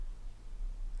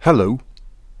Hello.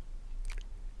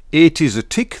 It is a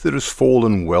tick that has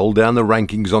fallen well down the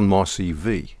rankings on my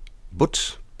CV,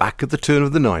 but back at the turn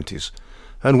of the 90s,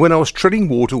 and when I was treading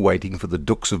water waiting for the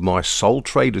ducks of my sole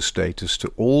trader status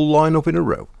to all line up in a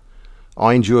row,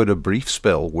 I enjoyed a brief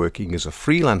spell working as a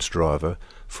freelance driver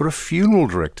for a funeral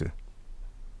director.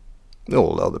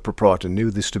 Although the proprietor knew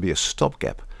this to be a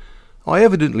stopgap, I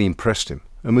evidently impressed him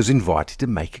and was invited to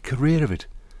make a career of it.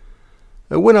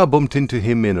 When I bumped into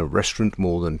him in a restaurant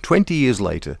more than 20 years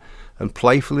later and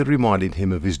playfully reminded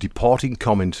him of his departing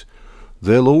comment,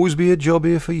 "There'll always be a job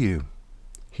here for you,"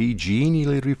 he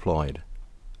genially replied,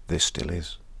 "There still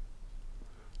is."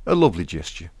 A lovely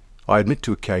gesture, I admit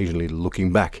to occasionally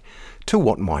looking back to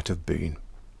what might have been.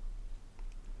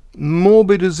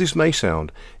 Morbid as this may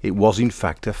sound, it was in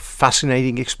fact a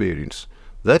fascinating experience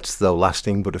that, though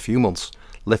lasting but a few months,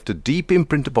 left a deep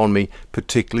imprint upon me,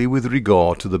 particularly with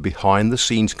regard to the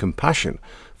behind-the-scenes compassion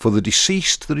for the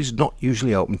deceased that is not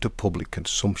usually open to public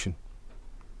consumption.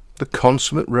 The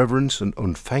consummate reverence and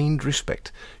unfeigned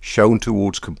respect shown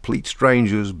towards complete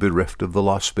strangers bereft of the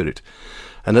life spirit,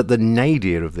 and at the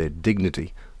nadir of their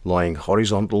dignity, lying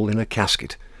horizontal in a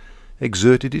casket,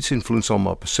 exerted its influence on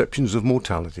my perceptions of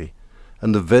mortality,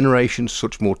 and the veneration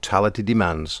such mortality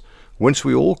demands, whence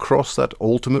we all cross that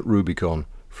ultimate Rubicon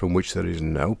from which there is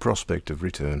no prospect of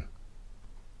return.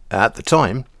 At the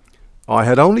time, I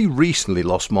had only recently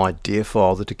lost my dear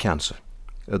father to cancer,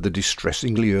 at the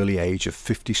distressingly early age of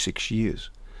 56 years,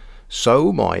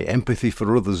 so my empathy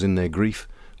for others in their grief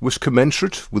was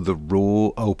commensurate with the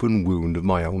raw, open wound of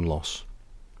my own loss.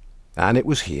 And it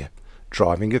was here,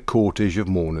 driving a cortege of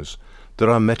mourners, that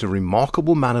I met a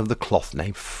remarkable man of the cloth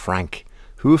named Frank,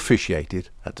 who officiated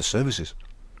at the services.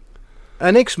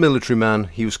 An ex-military man,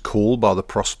 he was called by the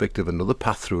prospect of another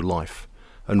path through life,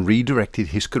 and redirected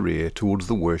his career towards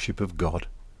the worship of God.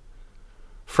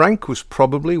 Frank was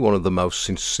probably one of the most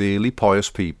sincerely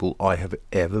pious people I have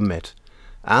ever met,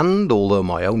 and although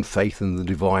my own faith in the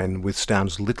divine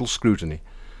withstands little scrutiny,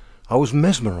 I was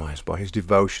mesmerized by his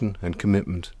devotion and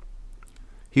commitment.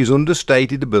 His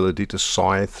understated ability to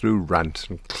sigh through rant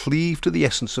and cleave to the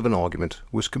essence of an argument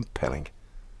was compelling.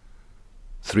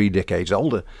 3 decades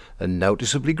older and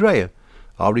noticeably greyer,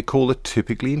 I recall a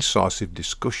typically incisive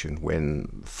discussion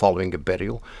when, following a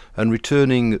burial and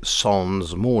returning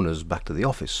sans mourners back to the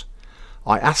office,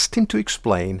 I asked him to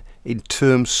explain, in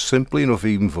terms simple enough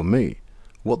even for me,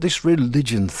 what this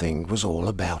religion thing was all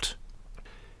about.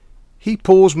 He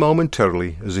paused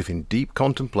momentarily, as if in deep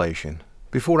contemplation,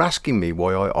 before asking me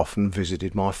why I often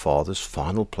visited my father's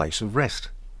final place of rest.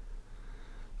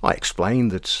 I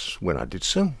explained that when I did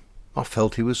so, I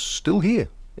felt he was still here,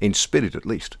 in spirit at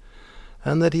least,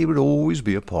 and that he would always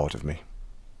be a part of me.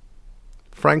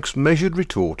 Frank's measured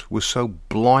retort was so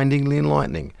blindingly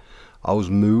enlightening, I was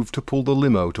moved to pull the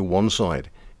limo to one side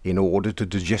in order to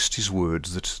digest his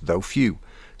words that, though few,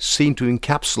 seemed to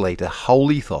encapsulate a whole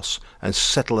ethos and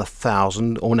settle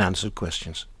 1,000 unanswered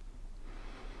questions.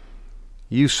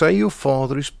 "You say your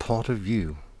father is part of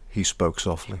you," he spoke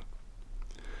softly.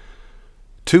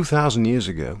 2,000 years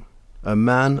ago, a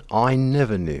man I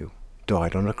never knew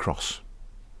died on a cross.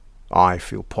 I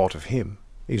feel part of him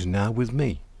is now with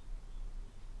me.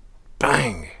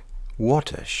 Bang!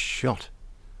 What a shot!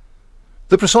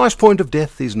 The precise point of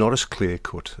death is not as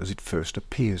clear-cut as it first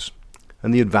appears,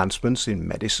 and the advancements in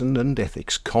medicine and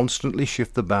ethics constantly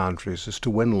shift the boundaries as to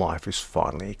when life is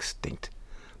finally extinct.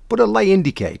 But a lay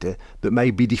indicator that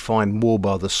may be defined more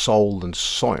by the soul than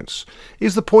science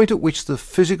is the point at which the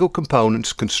physical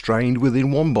components constrained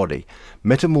within one body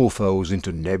metamorphose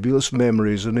into nebulous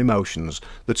memories and emotions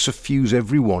that suffuse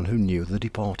every one who knew the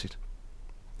departed.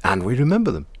 And we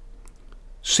remember them.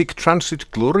 Sic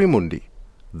transit gloria mundi,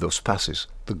 thus passes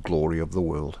the glory of the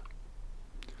world.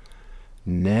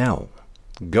 Now,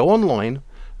 go online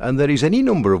and there is any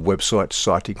number of websites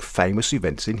citing famous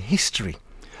events in history.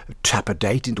 Tap a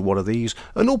date into one of these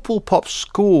and up will pop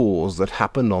scores that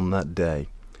happened on that day.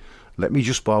 Let me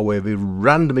just, by way of a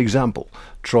random example,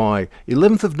 try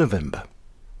 11th of November.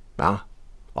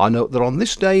 I note that on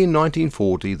this day in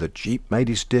 1940 the Jeep made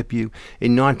its debut.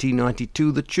 In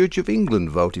 1992 the Church of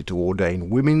England voted to ordain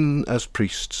women as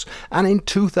priests, and in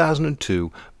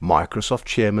 2002 Microsoft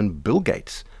chairman Bill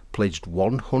Gates pledged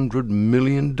 $100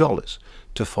 million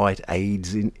to fight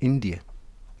AIDS in India.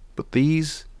 But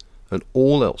these and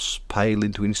all else pale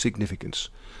into insignificance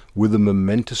with the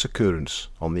momentous occurrence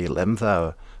on the 11th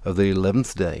hour of the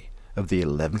 11th day of the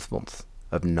 11th month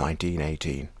of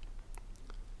 1918.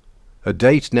 A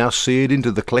date now seared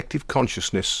into the collective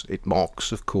consciousness, it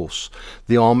marks, of course,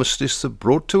 the armistice that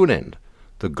brought to an end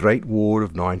the Great War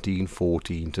of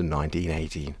 1914 to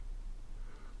 1918.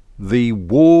 The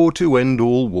war to end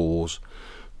all wars.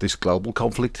 This global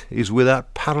conflict is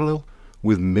without parallel,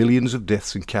 with millions of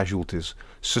deaths and casualties,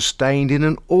 sustained in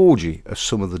an orgy of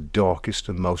some of the darkest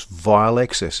and most vile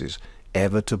excesses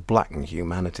ever to blacken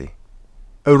humanity.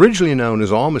 Originally known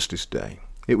as Armistice Day,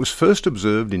 it was first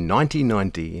observed in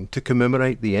 1919 to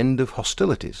commemorate the end of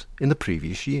hostilities in the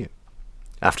previous year.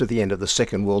 After the end of the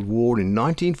Second World War in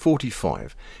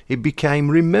 1945, it became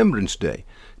Remembrance Day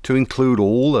to include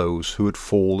all those who had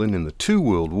fallen in the two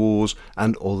world wars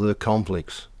and other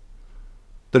conflicts.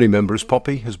 The Remembrance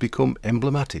poppy has become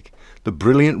emblematic, the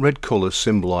brilliant red colour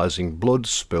symbolising blood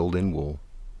spilled in war.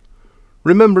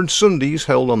 Remembrance Sunday is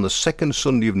held on the second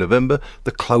Sunday of November,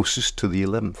 the closest to the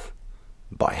 11th.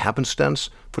 By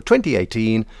happenstance, for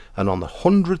 2018, and on the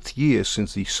 100th year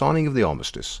since the signing of the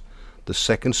armistice, the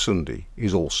second Sunday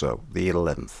is also the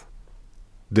 11th.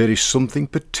 There is something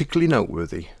particularly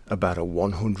noteworthy about a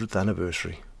 100th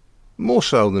anniversary, more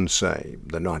so than, say,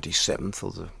 the 97th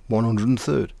or the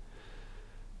 103rd.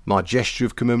 My gesture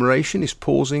of commemoration is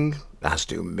pausing, as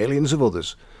do millions of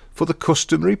others, for the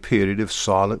customary period of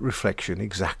silent reflection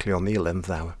exactly on the 11th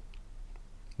hour.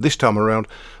 This time around,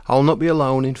 I'll not be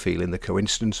alone in feeling the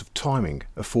coincidence of timing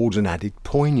affords an added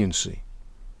poignancy.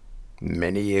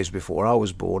 Many years before I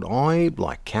was born, I,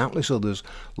 like countless others,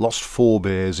 lost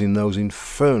forebears in those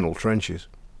infernal trenches.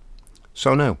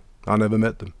 So no, I never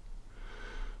met them.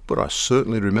 But I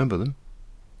certainly remember them.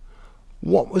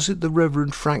 What was it the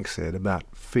Reverend Frank said about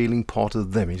feeling part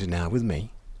of them is now with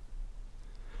me?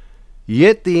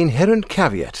 Yet the inherent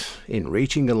caveat in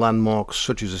reaching a landmark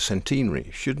such as a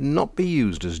centenary should not be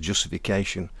used as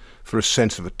justification for a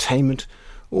sense of attainment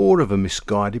or of a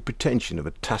misguided pretension of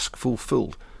a task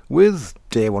fulfilled, with,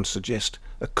 dare one suggest,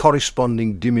 a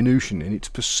corresponding diminution in its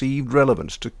perceived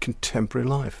relevance to contemporary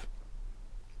life.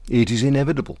 It is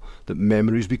inevitable that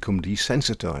memories become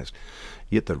desensitized,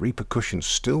 yet the repercussions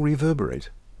still reverberate.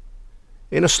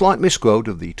 In a slight misquote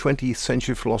of the 20th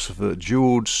century philosopher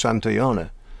George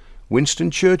Santayana, Winston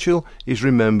Churchill is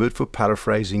remembered for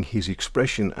paraphrasing his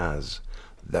expression as,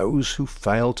 "Those who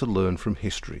fail to learn from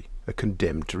history are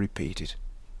condemned to repeat it."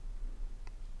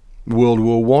 World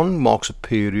War I marks a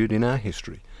period in our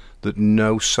history that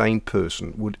no sane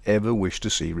person would ever wish to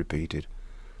see repeated,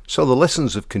 so the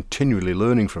lessons of continually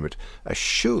learning from it are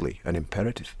surely an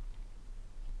imperative.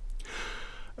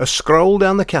 A scroll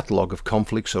down the catalogue of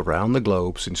conflicts around the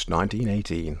globe since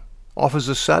 1918 offers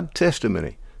a sad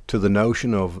testimony to the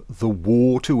notion of the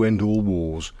war to end all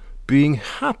wars being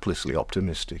haplessly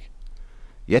optimistic.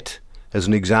 Yet, as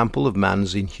an example of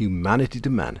man's inhumanity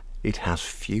to man, it has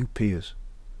few peers.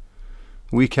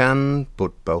 We can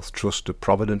but both trust to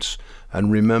Providence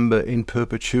and remember in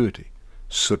perpetuity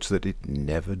such that it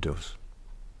never does.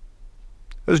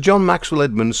 As John Maxwell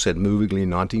Edmonds said movingly in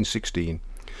 1916,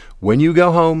 "When you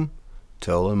go home,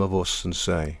 tell them of us and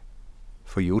say,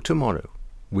 'For your tomorrow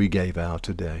we gave our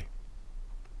today.'"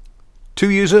 2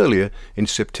 years earlier, in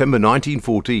September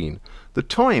 1914, The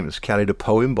Times carried a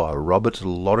poem by Robert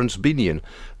Lawrence Binyon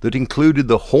that included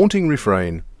the haunting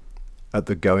refrain, "At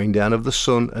the going down of the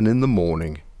sun and in the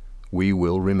morning, we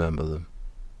will remember them."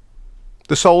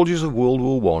 The soldiers of World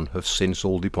War I have since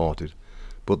all departed,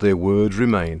 but their words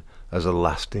remain as a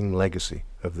lasting legacy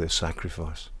of their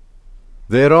sacrifice.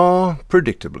 There are,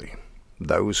 predictably,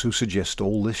 those who suggest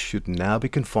all this should now be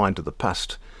confined to the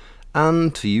past,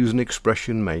 and, to use an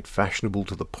expression made fashionable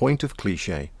to the point of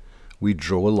cliché, we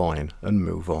draw a line and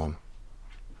move on.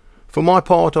 For my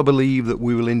part, I believe that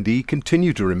we will indeed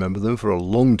continue to remember them for a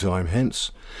long time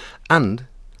hence, and,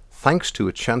 thanks to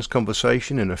a chance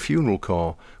conversation in a funeral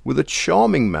car with a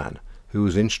charming man who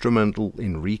was instrumental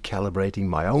in recalibrating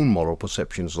my own moral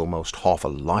perceptions almost half a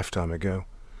lifetime ago,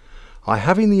 I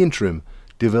have in the interim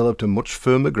developed a much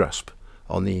firmer grasp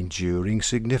on the enduring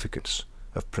significance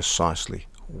of precisely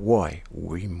why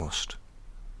we must.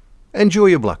 Enjoy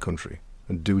your Black Country,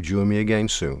 and do join me again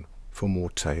soon for more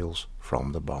tales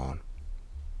from the barn.